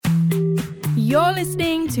You're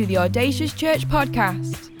listening to the Audacious Church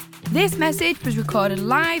podcast. This message was recorded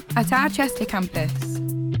live at our Chester campus.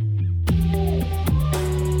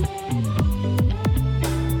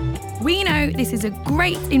 We know this is a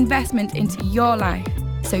great investment into your life,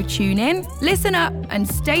 so tune in, listen up, and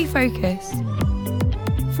stay focused.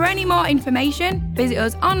 For any more information, visit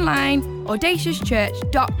us online,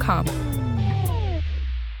 audaciouschurch.com.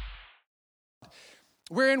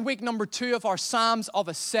 We're in week number 2 of our Psalms of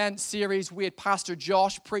Ascent series. We had Pastor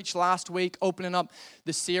Josh preach last week, opening up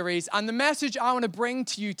the series. And the message I want to bring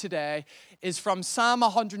to you today is from Psalm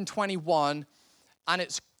 121, and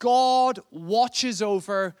it's God watches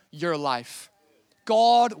over your life.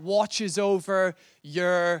 God watches over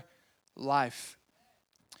your life.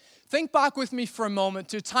 Think back with me for a moment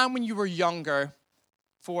to a time when you were younger.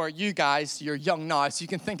 For you guys, you're young now, so you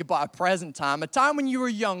can think about a present time. A time when you were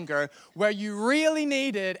younger where you really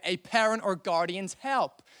needed a parent or guardian's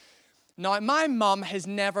help. Now, my mum has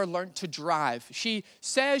never learned to drive. She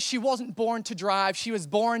says she wasn't born to drive. She was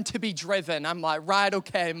born to be driven. I'm like, right,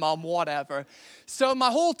 okay, Mum, whatever. So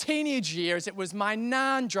my whole teenage years, it was my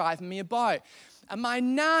nan driving me about. And my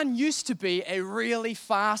nan used to be a really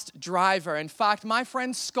fast driver. In fact, my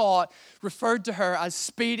friend Scott referred to her as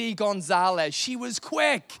Speedy Gonzalez. She was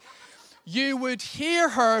quick. You would hear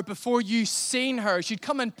her before you seen her. She'd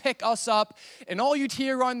come and pick us up, and all you'd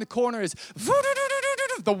hear around the corner is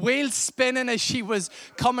the wheels spinning as she was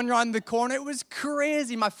coming around the corner. It was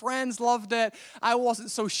crazy. My friends loved it. I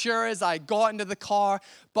wasn't so sure as I got into the car,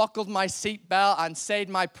 buckled my seatbelt, and said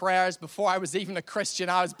my prayers. Before I was even a Christian,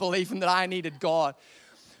 I was believing that I needed God.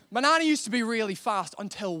 My nanny used to be really fast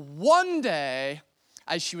until one day,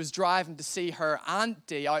 as she was driving to see her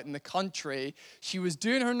auntie out in the country, she was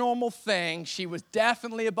doing her normal thing. She was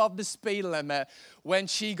definitely above the speed limit when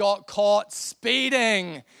she got caught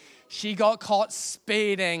speeding. She got caught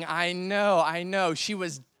speeding. I know. She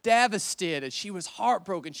was devastated. She was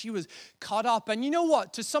heartbroken. She was cut up. And you know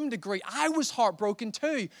what? To some degree, I was heartbroken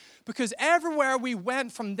too, because everywhere we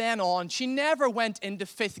went from then on, she never went into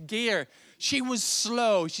 5th gear. She was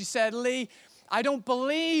slow. She said, Lee, I don't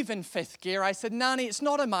believe in 5th gear. I said, Nanny, it's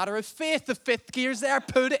not a matter of faith. The 5th gear's there.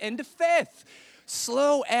 Put it into 5th.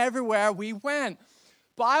 Slow everywhere we went.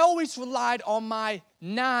 But I always relied on my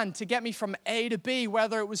nan to get me from A to B,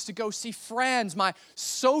 whether it was to go see friends, my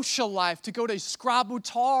social life, to go to Scrabble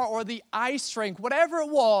Tower or the ice rink, whatever it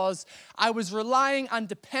was, I was relying and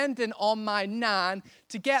dependent on my nan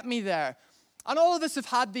to get me there. And all of us have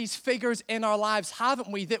had these figures in our lives,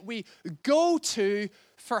 haven't we, that we go to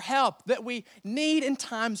for help, that we need in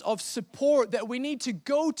times of support, that we need to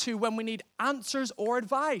go to when we need answers or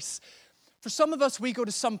advice. For some of us, we go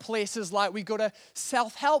to some places like we go to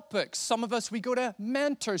self-help books. Some of us, we go to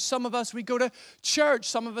mentors. Some of us, we go to church.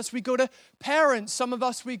 Some of us, we go to parents. Some of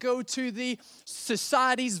us, we go to the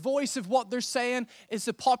society's voice of what they're saying is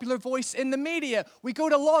the popular voice in the media. We go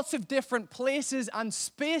to lots of different places and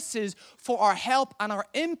spaces for our help and our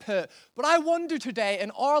input. But I wonder today in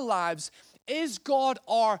our lives, is God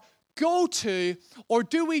our go-to, or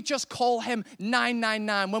do we just call him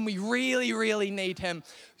 999 when we really, really need him?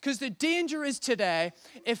 Because the danger is today,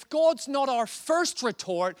 if God's not our first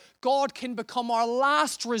retort, God can become our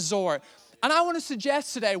last resort. And I want to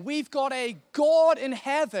suggest today, we've got a God in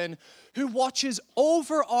heaven who watches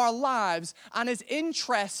over our lives and is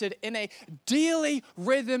interested in a daily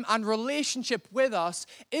rhythm and relationship with us.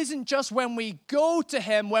 Isn't just when we go to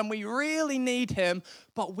him, when we really need him,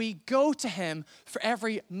 but we go to him for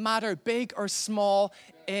every matter, big or small,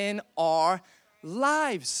 in our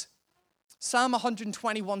lives. Psalm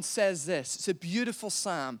 121 says this. It's a beautiful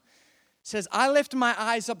psalm. It says, I lift my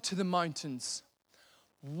eyes up to the mountains.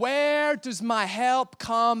 Where does my help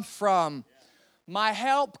come from? My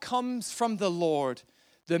help comes from the Lord,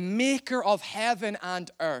 the maker of heaven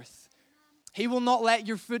and earth. He will not let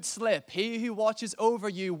your foot slip. He who watches over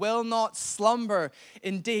you will not slumber.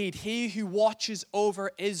 Indeed, he who watches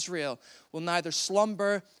over Israel will neither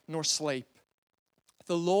slumber nor sleep.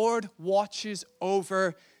 The Lord watches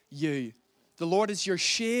over you. The Lord is your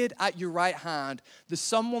shade at your right hand. The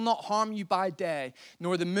sun will not harm you by day,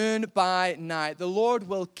 nor the moon by night. The Lord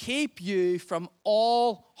will keep you from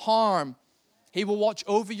all harm. He will watch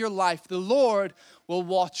over your life. The Lord will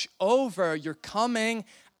watch over your coming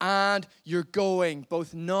and your going,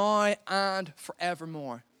 both now and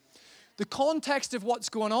forevermore. The context of what's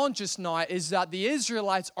going on just now is that the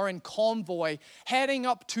Israelites are in convoy heading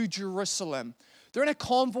up to Jerusalem. They're in a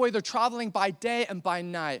convoy. They're traveling by day and by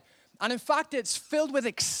night. And in fact, it's filled with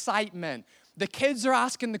excitement. The kids are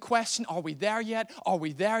asking the question, are we there yet? Are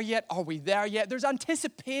we there yet? Are we there yet? There's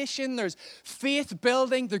anticipation. There's faith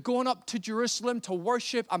building. They're going up to Jerusalem to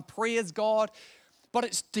worship and praise God. But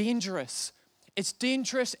it's dangerous. It's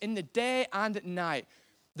dangerous in the day and at night.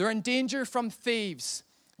 They're in danger from thieves.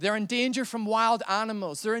 They're in danger from wild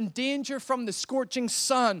animals. They're in danger from the scorching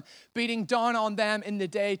sun beating down on them in the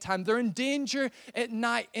daytime. They're in danger at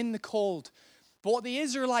night in the cold. But what the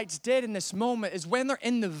Israelites did in this moment is when they're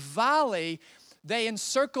in the valley, they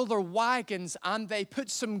encircle their wagons and they put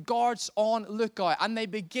some guards on lookout. And they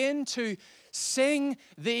begin to sing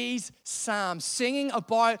these psalms, singing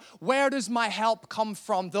about where does my help come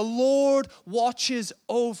from? The Lord watches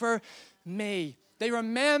over me. They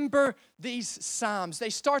remember these psalms. They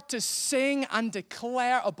start to sing and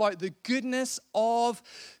declare about the goodness of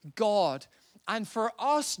God. And for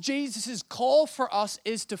us, Jesus' call for us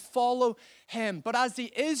is to follow him. But as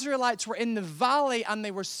the Israelites were in the valley and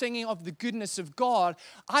they were singing of the goodness of God,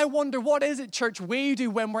 I wonder, what is it, church, we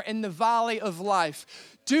do when we're in the valley of life?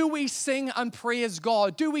 Do we sing and praise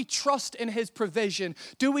God? Do we trust in his provision?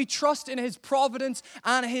 Do we trust in his providence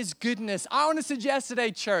and his goodness? I want to suggest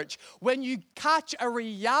today, church, when you catch a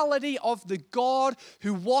reality of the God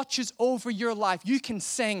who watches over your life, you can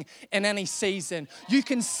sing in any season. You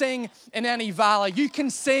can sing in any valley. You can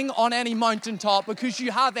sing on any mountaintop because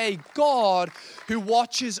you have a God who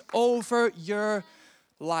watches over your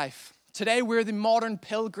life. Today, we're the modern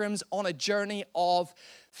pilgrims on a journey of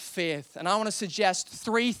faith. And I want to suggest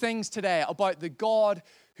 3 things today about the God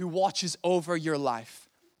who watches over your life.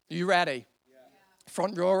 Are you ready? Yeah.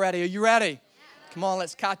 Front row ready? Are you ready? Yeah. Come on,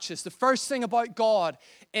 let's catch this. The first thing about God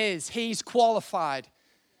is he's qualified.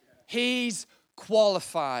 He's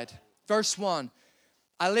qualified. Verse 1,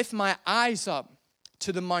 I lift my eyes up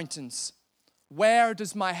to the mountains. Where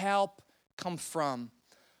does my help come from?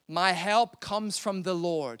 My help comes from the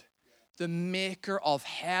Lord, the maker of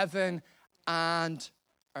heaven and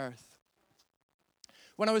earth.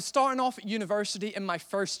 When I was starting off at university in my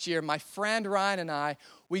first year, my friend Ryan and I,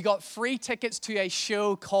 we got free tickets to a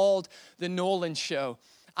show called The Nolan Show.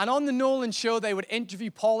 And on The Nolan Show, they would interview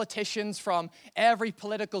politicians from every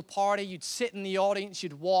political party. You'd sit in the audience,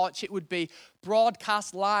 you'd watch. It would be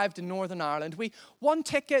broadcast live to Northern Ireland. We won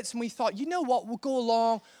tickets and we thought, you know what, we'll go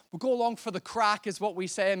along for the crack, is what we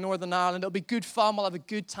say in Northern Ireland. It'll be good fun, we'll have a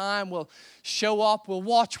good time, we'll show up, we'll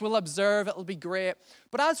watch, we'll observe, it'll be great.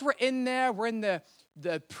 But as we're in there, we're in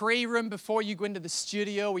the pre-room before you go into the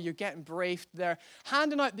studio where you're getting briefed. They're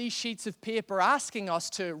handing out these sheets of paper asking us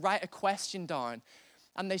to write a question down.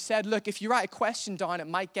 And they said, look, if you write a question down, you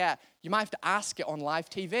might have to ask it on live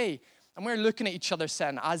TV. And we're looking at each other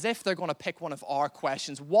saying, as if they're going to pick one of our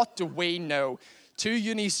questions. What do we know? 2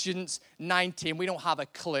 uni students, 19, we don't have a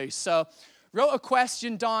clue. So wrote a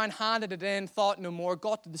question down, handed it in, thought no more,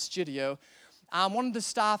 got to the studio. And one of the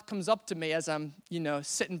staff comes up to me as I'm,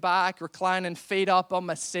 sitting back, reclining, feet up on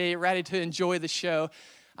my seat, ready to enjoy the show.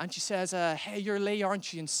 And she says, hey, you're Lee,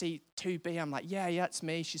 aren't you, in seat 2B? I'm like, yeah, it's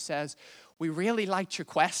me. She says, we really liked your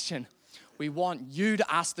question. We want you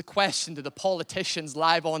to ask the question to the politicians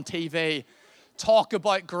live on TV. Talk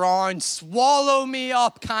about ground, swallow me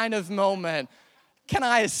up kind of moment. Can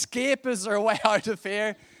I escape? Is there a way out of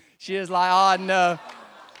here? She is like, oh,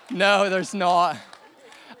 no, there's not.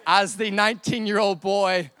 As the 19-year-old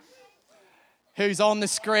boy who's on the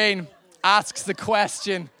screen asks the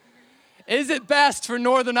question, is it best for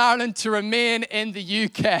Northern Ireland to remain in the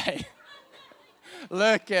UK?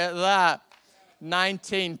 Look at that.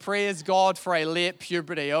 19. Praise God for a late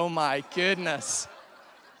puberty. Oh my goodness.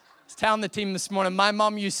 I was telling the team this morning, my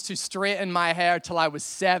mom used to straighten my hair till I was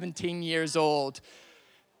 17 years old.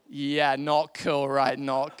 Yeah, not cool, right?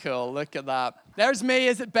 Not cool. Look at that. There's me.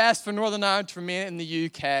 Is it best for Northern Ireland to remain in the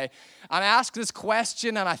UK? And I ask this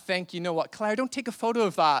question and I think, you know what, Claire, don't take a photo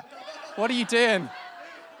of that. What are you doing?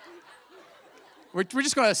 We're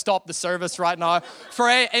just going to stop the service right now for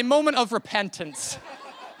a moment of repentance.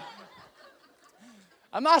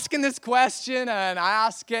 I'm asking this question and I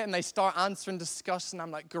ask it and they start answering, discussing.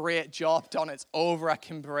 I'm like, great job done. It's over. I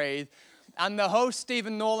can breathe. And the host,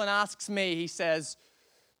 Stephen Nolan, asks me, he says,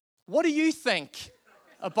 what do you think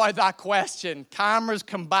about that question? Cameras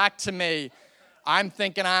come back to me. I'm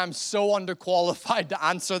thinking I'm so underqualified to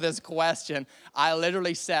answer this question. I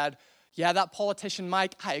literally said, yeah, that politician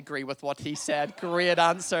Mike, I agree with what he said. Great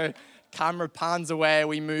answer. Camera pans away.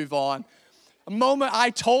 We move on. A moment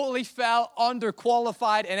I totally felt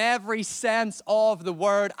underqualified in every sense of the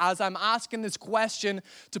word as I'm asking this question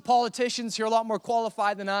to politicians who are a lot more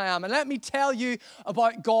qualified than I am. And let me tell you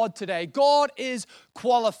about God today. God is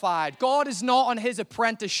qualified. God is not on his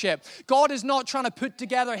apprenticeship. God is not trying to put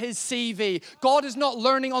together his CV. God is not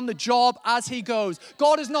learning on the job as he goes.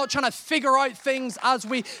 God is not trying to figure out things as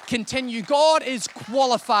we continue. God is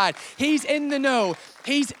qualified. He's in the know.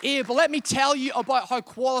 He's able. Let me tell you about how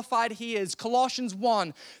qualified he is. Colossians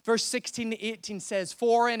 1, verse 16 to 18 says,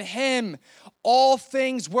 "For in him all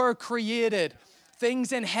things were created,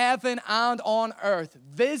 things in heaven and on earth,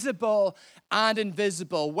 visible and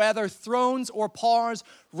invisible, whether thrones or powers,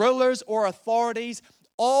 rulers or authorities,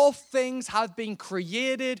 all things have been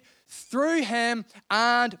created through him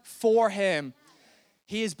and for him.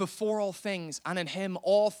 He is before all things, and in him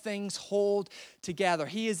all things hold together.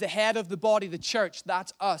 He is the head of the body, the church,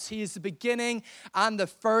 that's us. He is the beginning and the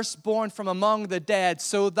firstborn from among the dead,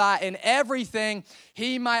 so that in everything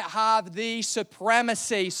he might have the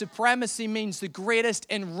supremacy. Supremacy means the greatest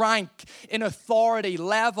in rank, in authority,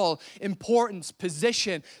 level, importance,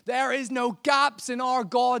 position. There is no gaps in our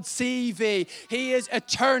God's CV. He is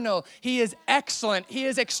eternal. He is excellent. He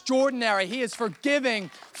is extraordinary. He is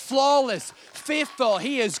forgiving, flawless, faithful.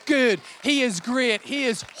 He is good. He is great. He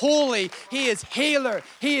is holy. He is healer.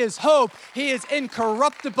 He is hope. He is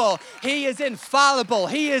incorruptible. He is infallible.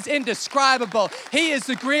 He is indescribable. He is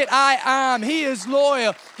the great I am. He is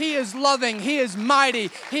loyal. He is loving. He is mighty.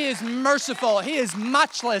 He is merciful. He is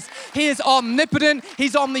matchless. He is omnipotent.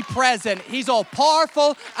 He's omnipresent. He's all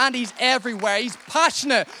powerful and he's everywhere. He's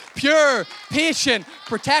passionate, pure, patient,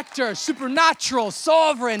 protector, supernatural,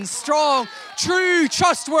 sovereign, strong, true,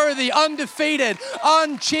 trustworthy, undefeated,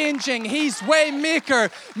 unchanging. He's way maker,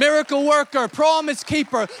 miracle worker, promise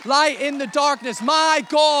keeper, light in the darkness. My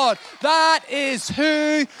God, that is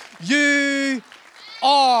who you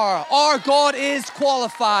are. Our God is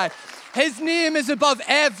qualified. His name is above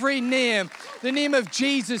every name. The name of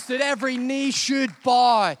Jesus, that every knee should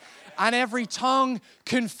bow and every tongue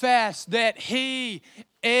confess that he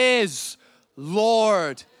is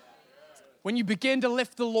Lord. When you begin to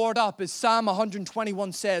lift the Lord up, as Psalm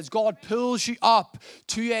 121 says, God pulls you up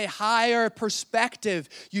to a higher perspective.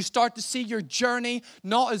 You start to see your journey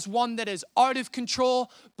not as one that is out of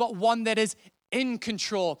control, but one that is in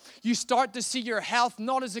control. You start to see your health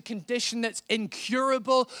not as a condition that's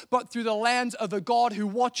incurable, but through the lens of a God who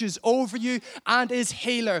watches over you and is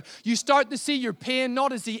healer. You start to see your pain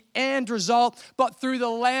not as the end result, but through the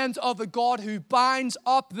lens of a God who binds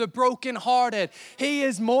up the brokenhearted. He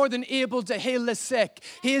is more than able to heal the sick.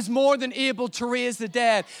 He is more than able to raise the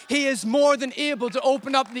dead. He is more than able to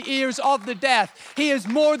open up the ears of the deaf. He is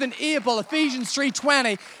more than able. Ephesians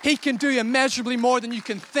 3:20, he can do immeasurably more than you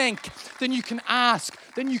can think, than you can ask,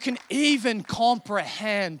 than you can even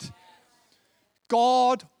comprehend.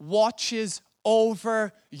 God watches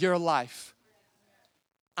over your life.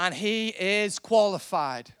 And he is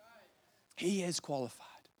qualified. He is qualified.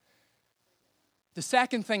 The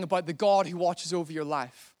second thing about the God who watches over your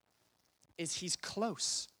life is he's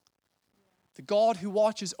close. The God who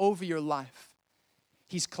watches over your life,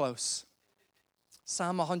 he's close.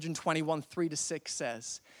 Psalm 121, 3-6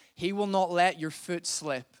 says, he will not let your foot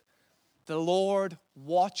slip. The Lord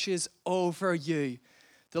watches over you.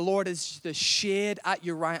 The Lord is the shade at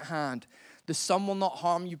your right hand. The sun will not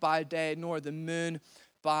harm you by day, nor the moon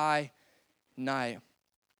by night.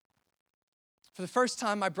 For the first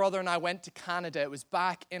time, my brother and I went to Canada. It was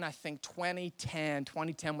back in, I think, 2010.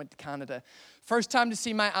 2010 went to Canada. First time to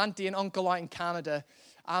see my auntie and uncle out in Canada.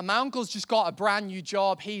 My uncle's just got a brand new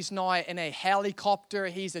job. He's now in a helicopter.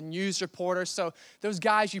 He's a news reporter. So those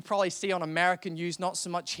guys you probably see on American news, not so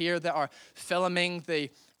much here, that are filming the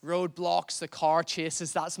roadblocks, the car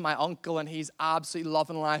chases. That's my uncle, and he's absolutely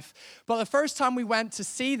loving life. But the first time we went to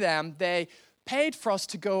see them, they paid for us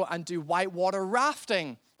to go and do whitewater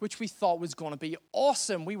rafting, which we thought was going to be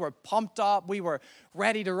awesome. We were pumped up. We were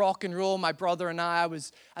ready to rock and roll. My brother and I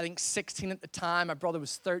was, I think, 16 at the time. My brother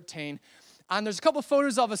was 13. And there's a couple of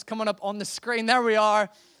photos of us coming up on the screen. There we are,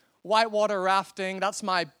 whitewater rafting. That's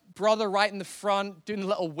my brother right in the front, doing a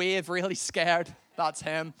little wave, really scared. That's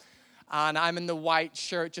him. And I'm in the white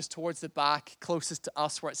shirt just towards the back, closest to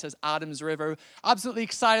us where it says Adams River. Absolutely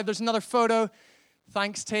excited. There's another photo.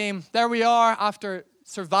 Thanks, team. There we are after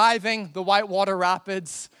surviving the whitewater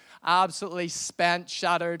rapids. Absolutely spent,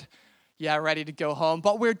 shattered. Yeah, ready to go home.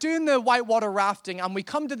 But we're doing the whitewater rafting, and we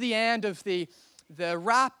come to the end of the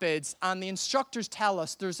rapids, and the instructors tell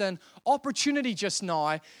us there's an opportunity just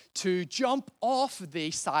now to jump off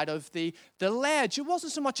the side of the ledge. It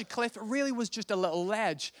wasn't so much a cliff, it really was just a little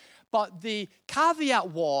ledge. But the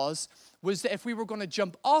caveat was that if we were going to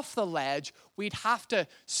jump off the ledge, we'd have to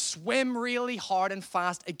swim really hard and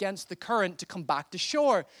fast against the current to come back to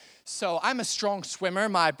shore. So I'm a strong swimmer.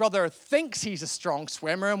 My brother thinks he's a strong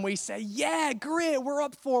swimmer, and we say, yeah, great, we're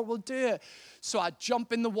up for it, we'll do it. So I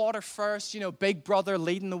jump in the water first, big brother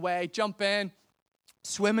leading the way, jump in,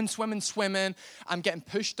 swimming. I'm getting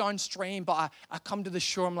pushed downstream, but I come to the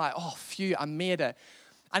shore, I'm like, oh, phew, I made it.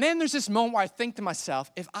 And then there's this moment where I think to myself,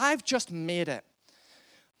 if I've just made it,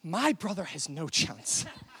 my brother has no chance.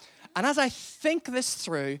 And as I think this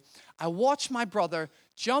through, I watch my brother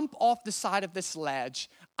jump off the side of this ledge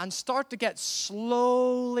and start to get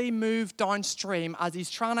slowly moved downstream as he's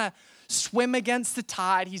trying to swim against the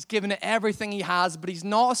tide. He's given it everything he has, but he's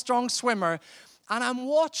not a strong swimmer. And I'm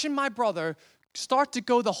watching my brother start to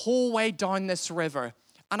go the whole way down this river.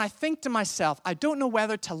 And I think to myself, I don't know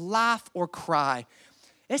whether to laugh or cry.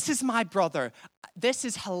 This is my brother. This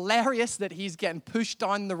is hilarious that he's getting pushed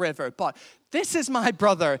down the river, but this is my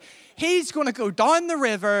brother. He's going to go down the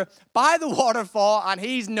river by the waterfall, and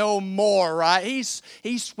he's no more, right? He's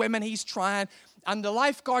swimming, he's trying, and the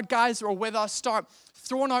lifeguard guys that are with us start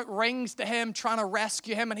throwing out rings to him, trying to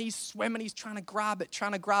rescue him, and he's swimming, he's trying to grab it,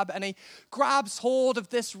 and he grabs hold of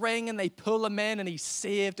this ring, and they pull him in, and he's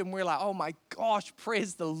saved, and we're like, oh my gosh,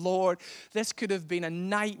 praise the Lord. This could have been a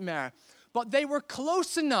nightmare. But they were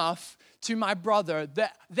close enough to my brother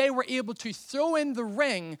that they were able to throw in the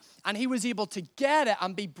ring, and he was able to get it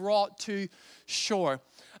and be brought to shore.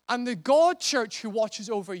 And the God church who watches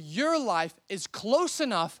over your life is close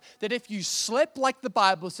enough that if you slip, like the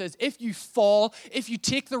Bible says, if you fall, if you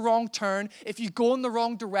take the wrong turn, if you go in the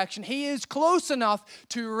wrong direction, he is close enough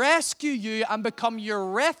to rescue you and become your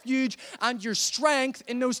refuge and your strength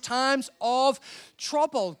in those times of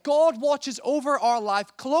trouble. God watches over our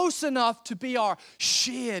life close enough to be our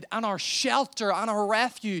shade and our shelter and our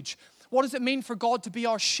refuge. What does it mean for God to be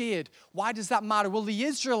our shade? Why does that matter? Well, the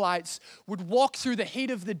Israelites would walk through the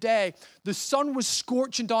heat of the day. The sun was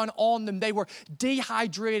scorching down on them. They were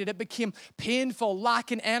dehydrated. It became painful,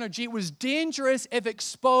 lacking energy. It was dangerous if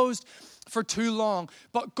exposed for too long.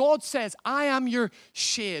 But God says, I am your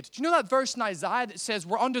shade. Do you know that verse in Isaiah that says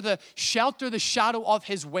we're under the shelter, the shadow of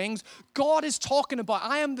his wings? God is talking about,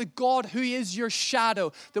 I am the God who is your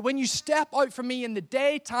shadow. That when you step out from me in the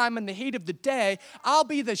daytime, in the heat of the day, I'll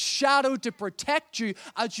be the shadow to protect you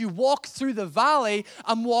as you walk through the valley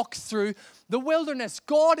and walk through the wilderness.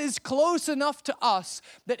 God is close enough to us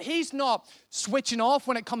that he's not switching off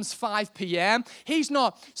when it comes 5 p.m. He's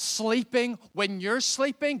not sleeping when you're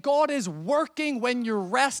sleeping. God is working when you're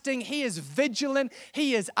resting. He is vigilant.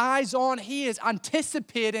 He is eyes on. He is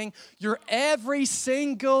anticipating your every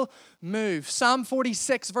single move. Psalm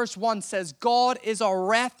 46 verse 1 says, God is our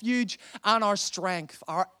refuge and our strength,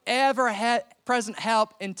 our ever-present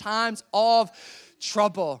help in times of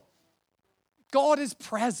trouble. God is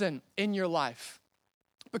present in your life.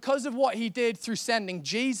 Because of what he did through sending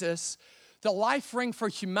Jesus, the life ring for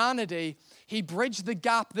humanity, he bridged the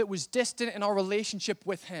gap that was distant in our relationship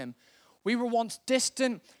with him. We were once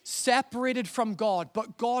distant, separated from God,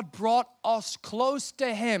 but God brought us close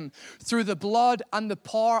to him through the blood and the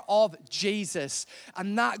power of Jesus.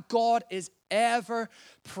 And that God is ever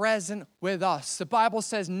present with us. The Bible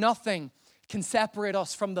says nothing can separate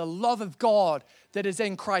us from the love of God that is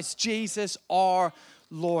in Christ Jesus our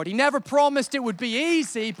Lord. He never promised it would be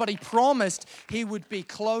easy, but he promised he would be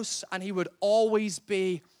close and he would always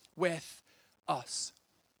be with us.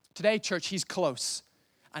 Today, church, he's close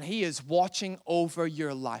and he is watching over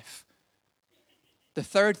your life. The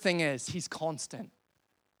third thing is he's constant.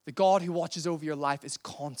 The God who watches over your life is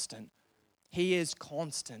constant. He is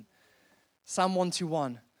constant. Psalm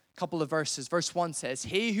 121. Couple of verses. Verse 1 says,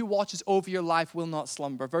 he who watches over your life will not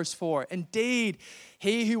slumber. Verse 4, indeed,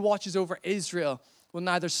 he who watches over Israel will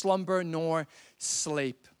neither slumber nor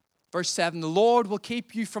sleep. Verse 7, the Lord will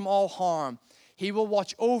keep you from all harm. He will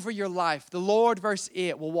watch over your life. The Lord, verse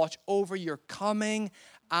 8, will watch over your coming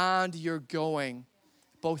and your going,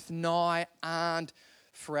 both now and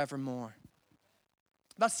forevermore.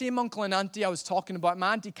 That same uncle and auntie I was talking about,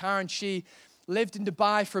 my auntie Karen, she lived in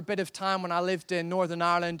Dubai for a bit of time when I lived in Northern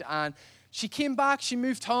Ireland, and she came back, she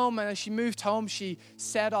moved home, and as she moved home, she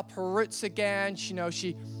set up her roots again.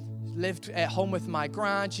 She lived at home with my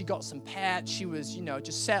grand, she got some pets, she was,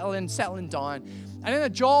 just settling down. And then a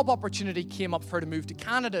job opportunity came up for her to move to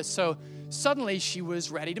Canada, so suddenly she was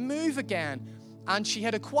ready to move again. And she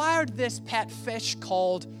had acquired this pet fish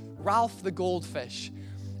called Ralph the goldfish.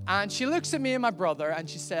 And she looks at me and my brother, and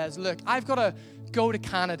she says, look, I've got to go to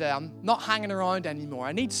Canada. I'm not hanging around anymore.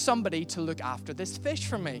 I need somebody to look after this fish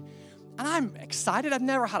for me. And I'm excited. I've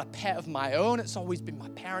never had a pet of my own. It's always been my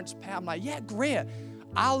parents' pet. I'm like, yeah, great.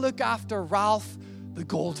 I'll look after Ralph the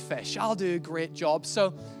goldfish. I'll do a great job.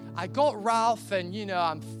 So I got Ralph, and,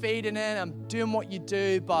 I'm feeding him. I'm doing what you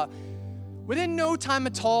do. But within no time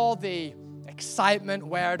at all, the excitement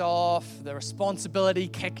wore off. The responsibility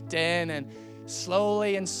kicked in. And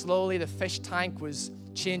slowly the fish tank was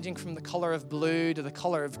changing from the color of blue to the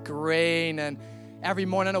color of green. And every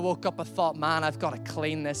morning I woke up, I thought, man, I've got to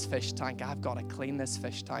clean this fish tank. I've got to clean this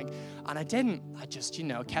fish tank. And I didn't. I just,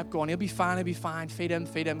 kept going. He'll be fine. Feed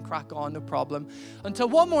him, crack on, no problem. Until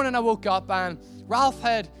one morning I woke up and Ralph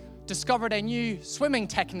had discovered a new swimming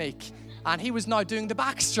technique. And he was now doing the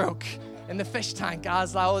backstroke in the fish tank. I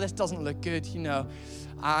was like, oh, this doesn't look good,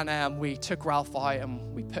 And we took Ralph out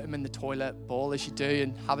and we put him in the toilet bowl, as you do,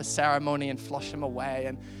 and have a ceremony and flush him away.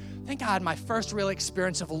 And I think I had my first real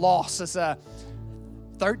experience of loss as a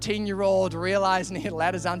 13-year-old, realizing he had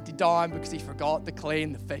let his auntie down because he forgot to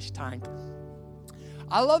clean the fish tank.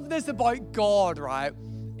 I love this about God, right?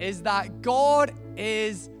 Is that God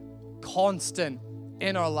is constant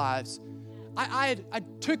in our lives. I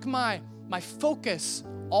took my focus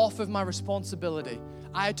off of my responsibility.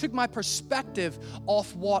 I took my perspective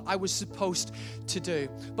off what I was supposed to do.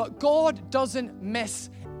 But God doesn't miss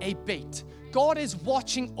a beat. God is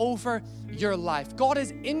watching over your life. God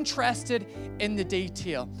is interested in the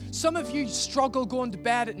detail. Some of you struggle going to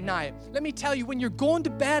bed at night. Let me tell you, when you're going to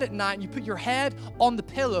bed at night and you put your head on the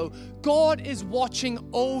pillow, God is watching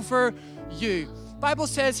over you. Bible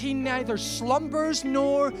says he neither slumbers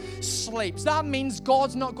nor sleeps. That means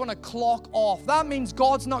God's not going to clock off. That means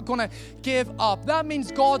God's not going to give up. That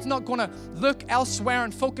means God's not going to look elsewhere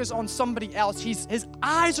and focus on somebody else. His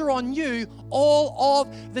eyes are on you all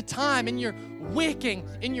of the time. In your waking,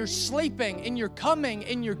 in your sleeping, in your coming,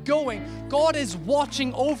 in your going, God is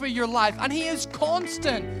watching over your life, and he is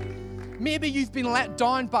constant. Maybe you've been let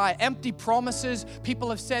down by empty promises.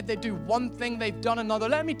 People have said they do one thing, they've done another.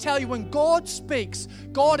 Let me tell you, when God speaks,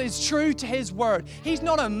 God is true to his word. He's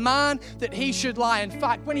not a man that he should lie. In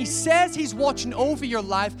fact, when he says he's watching over your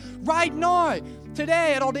life right now,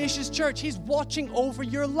 today at Audacious Church, he's watching over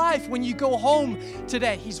your life. When you go home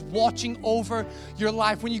today, he's watching over your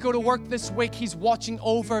life. When you go to work this week, he's watching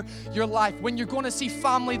over your life. When you're going to see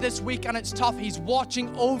family this week and it's tough, he's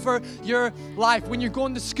watching over your life. When you're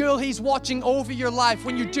going to school, he's watching over your life.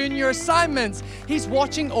 When you're doing your assignments, he's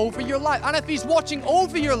watching over your life. And if he's watching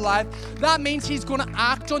over your life, that means he's going to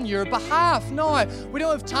act on your behalf. Now, we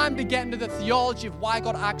don't have time to get into the theology of why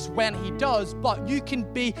God acts when he does, but you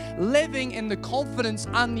can be living in the confidence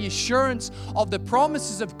and the assurance of the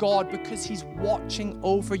promises of God because he's watching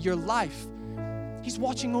over your life. He's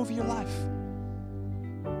watching over your life.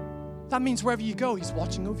 That means wherever you go, he's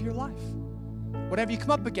watching over your life. Whatever you come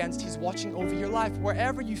up against, he's watching over your life.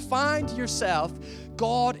 Wherever you find yourself,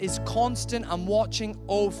 God is constant and watching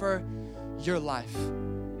over your life.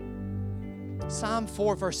 Psalm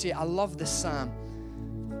 4 verse 8, I love this psalm.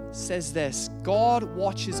 It says this: God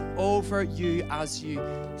watches over you as you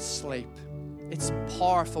sleep. It's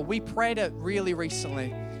powerful. We prayed it really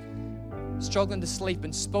recently, struggling to sleep,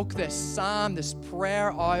 and spoke this psalm, this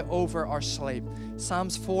prayer out over our sleep.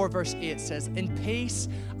 Psalms 4 verse 8 says, in peace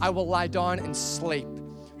I will lie down and sleep.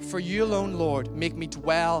 For you alone, Lord, make me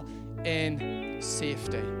dwell in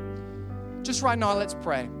safety. Just right now, let's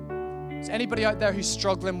pray. Is anybody out there who's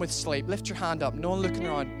struggling with sleep? Lift your hand up. No one looking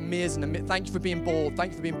around. Amazing. Thank you for being bold.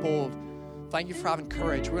 Thank you for being bold. Thank you for having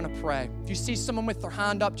courage. We're going to pray. If you see someone with their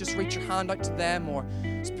hand up, just reach your hand out to them, or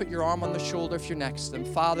just put your arm on their shoulder if you're next to them.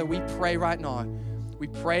 Father, we pray right now. We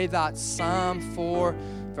pray that Psalm 4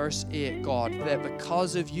 verse 8, God, that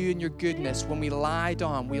because of you and your goodness, when we lie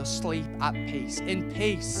down, we'll sleep at peace. In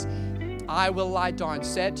peace, I will lie down.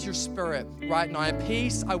 Say it to your spirit right now. In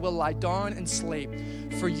peace, I will lie down and sleep.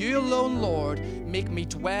 For you alone, Lord, make me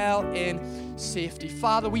dwell in safety.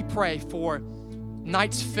 Father, we pray for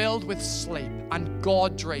nights filled with sleep and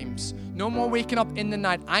God dreams. No more waking up in the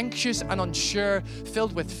night anxious and unsure,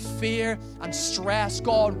 filled with fear and stress.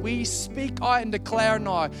 God, we speak out and declare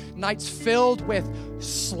now nights filled with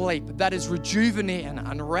sleep that is rejuvenating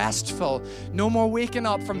and restful. No more waking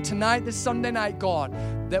up from tonight to Sunday night, God,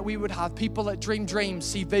 that we would have people that dream dreams,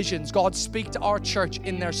 see visions. God, speak to our church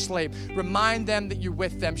in their sleep. Remind them that you're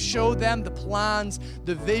with them. Show them the plans,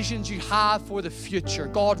 the visions you have for the future.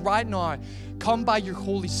 God, right now, come by your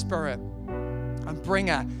Holy Spirit and bring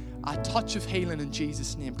a touch of healing in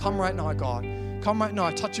Jesus' name. Come right now, God. Come right now,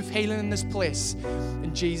 a touch of healing in this place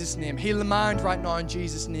in Jesus' name. Heal the mind right now in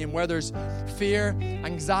Jesus' name. Where there's fear,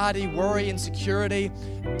 anxiety, worry, insecurity,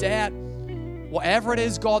 debt, whatever it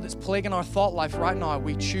is, God, that's plaguing our thought life right now,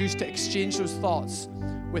 we choose to exchange those thoughts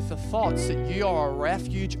with the thoughts that you are our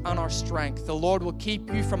refuge and our strength. The Lord will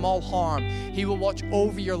keep you from all harm. He will watch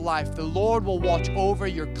over your life. The Lord will watch over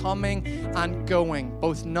your coming and going,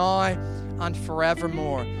 both now and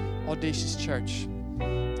forevermore. Audacious Church,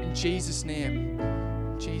 in Jesus' name,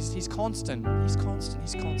 Jesus, He's constant. He's constant.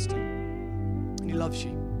 He's constant. And He loves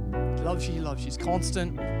you. He loves you. He loves you. He's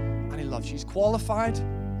constant and He loves you. He's qualified.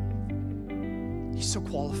 He's so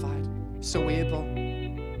qualified, so able.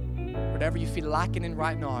 Whatever you feel lacking in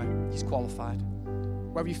right now, He's qualified.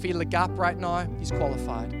 Wherever you feel the gap right now, He's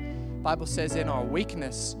qualified. The Bible says in our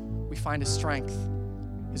weakness, we find His strength.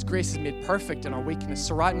 His grace is made perfect in our weakness.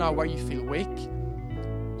 So right now, where you feel weak,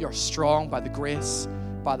 you're strong by the grace,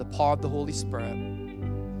 by the power of the Holy Spirit.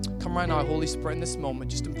 Come right now, Holy Spirit, in this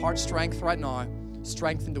moment. Just impart strength right now.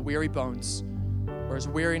 Strengthen the weary bones. Whereas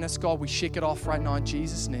weariness, God, we shake it off right now in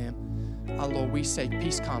Jesus' name. And Lord, we say,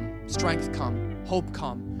 peace come, strength come, hope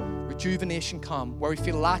come, rejuvenation come. Where we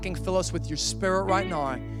feel lacking, fill us with your Spirit right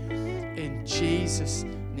now. In Jesus'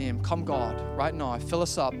 name. Come, God, right now. Fill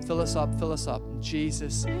us up, fill us up, fill us up. In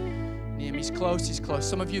Jesus' name. He's close, He's close.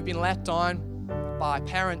 Some of you have been let down by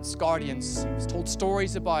parents, guardians. I've told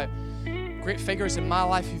stories about great figures in my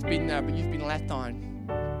life who've been there, but you've been let down.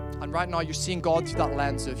 And right now you're seeing God through that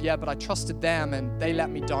lens of, yeah, but I trusted them and they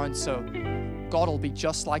let me down, so God will be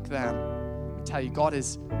just like them. I tell you, God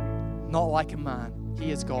is not like a man.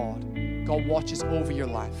 He is God. God watches over your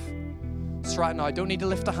life. So right now, I don't need to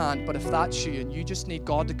lift a hand, but if that's you and you just need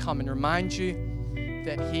God to come and remind you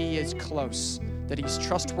that He is close, that He's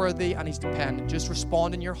trustworthy and He's dependent, just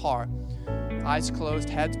respond in your heart. Eyes closed,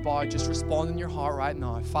 heads bowed, just respond in your heart right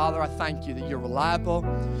now. Father, I thank you that you're reliable,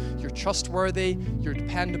 you're trustworthy, you're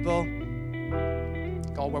dependable.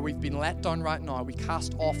 God, where we've been let down right now, we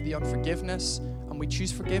cast off the unforgiveness and we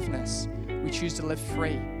choose forgiveness. We choose to live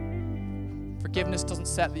free. Forgiveness doesn't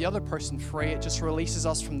set the other person free, it just releases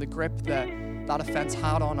us from the grip that that offense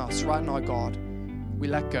had on us. Right now, God, we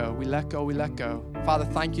let go, we let go, we let go. Father,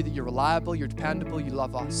 thank you that you're reliable, you're dependable, you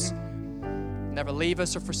love us. Never leave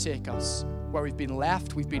us or forsake us. Where we've been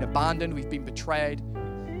left, we've been abandoned, we've been betrayed,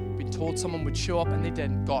 we've been told someone would show up and they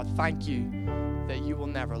didn't. God, thank you that you will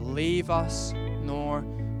never leave us nor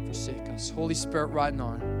forsake us. Holy Spirit, right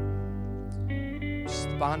now, just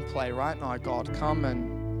the band play right now, God, come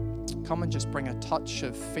and just bring a touch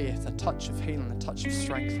of faith, a touch of healing, a touch of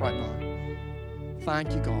strength right now.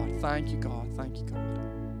 Thank you, God. Thank you, God. Thank you, God.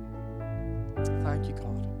 Thank you, God.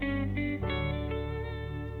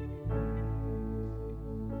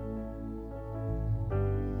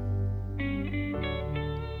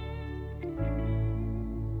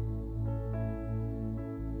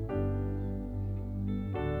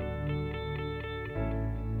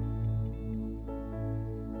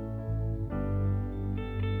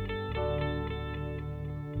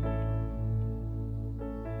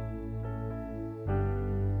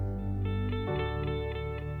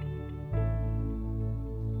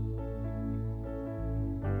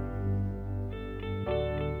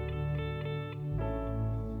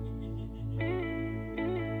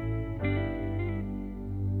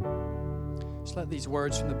 Just let these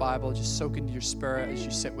words from the Bible just soak into your spirit as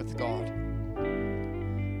you sit with God.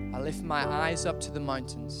 I lift my eyes up to the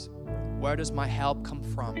mountains. Where does my help come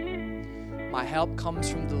from? My help comes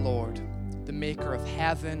from the Lord, the maker of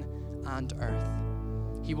heaven and earth.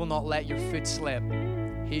 He will not let your foot slip.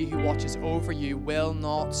 He who watches over you will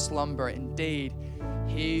not slumber. Indeed,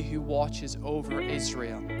 He who watches over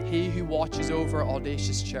Israel, He who watches over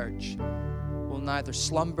Audacious Church, will neither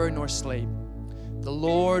slumber nor sleep. The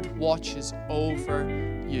Lord watches over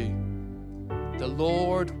you. The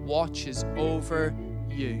Lord watches over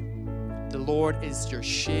you. The Lord is your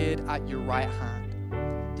shade at your right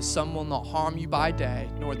hand. The sun will not harm you by day,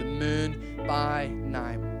 nor the moon by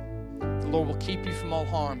night. The Lord will keep you from all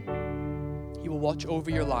harm. He will watch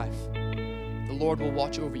over your life. The Lord will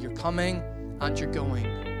watch over your coming and your going,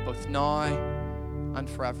 both now and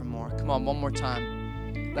forevermore. Come on, one more time.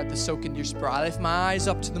 Let this soak into your spirit. I lift my eyes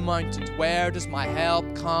up to the mountains. Where does my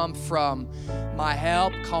help come from? My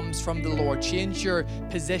help comes from the Lord. Change your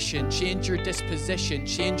position, change your disposition,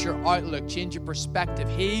 change your outlook, change your perspective.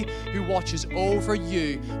 He who watches over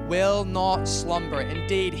you will not slumber.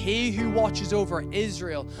 Indeed, He who watches over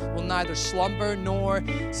Israel will neither slumber nor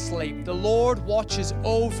sleep. The Lord watches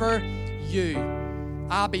over you.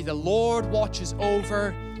 Abby, the Lord watches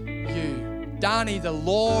over you. Danny, the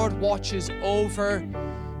Lord watches over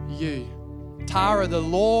you. Tara, the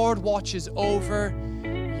Lord watches over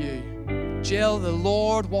you. Jill, the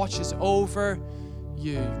Lord watches over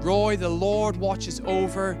you. Roy, the Lord watches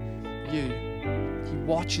over you. He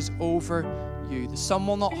watches over you. The sun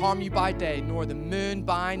will not harm you by day, nor the moon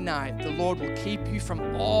by night. The Lord will keep you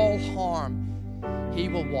from all harm. He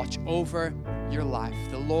will watch over your life.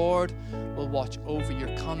 The Lord will watch over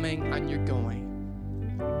your coming and your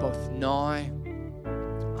going, both now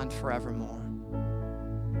and forevermore.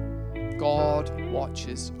 God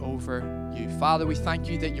watches over you. Father, we thank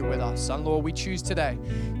you that you're with us. And Lord, we choose today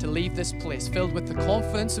to leave this place filled with the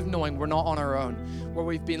confidence of knowing we're not on our own, where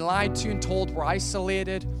we've been lied to and told we're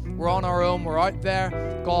isolated, we're on our own, we're out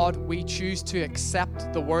there. God, we choose to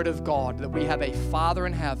accept the word of God, that we have a Father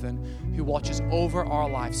in heaven who watches over our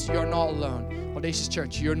lives. You're not alone. Audacious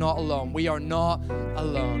Church, you're not alone. We are not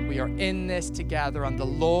alone. We are in this together, and the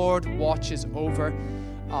Lord watches over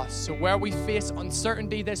us. So where we face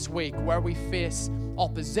uncertainty this week, where we face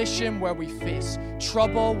opposition, where we face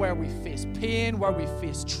trouble, where we face pain, where we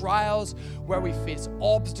face trials, where we face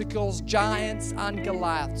obstacles, giants and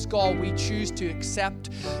Goliaths, God, we choose to accept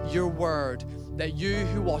your word, that you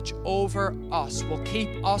who watch over us will keep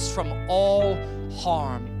us from all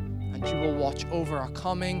harm, and you will watch over our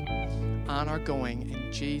coming and our going,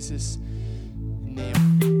 in Jesus'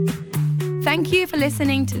 name. Thank you for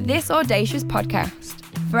listening to this Audacious podcast.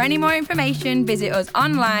 For any more information, visit us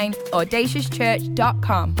online,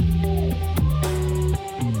 audaciouschurch.com.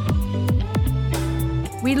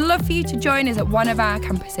 We'd love for you to join us at one of our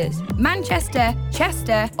campuses, Manchester,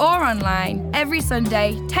 Chester, or online, every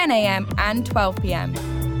Sunday, 10 a.m. and 12 p.m.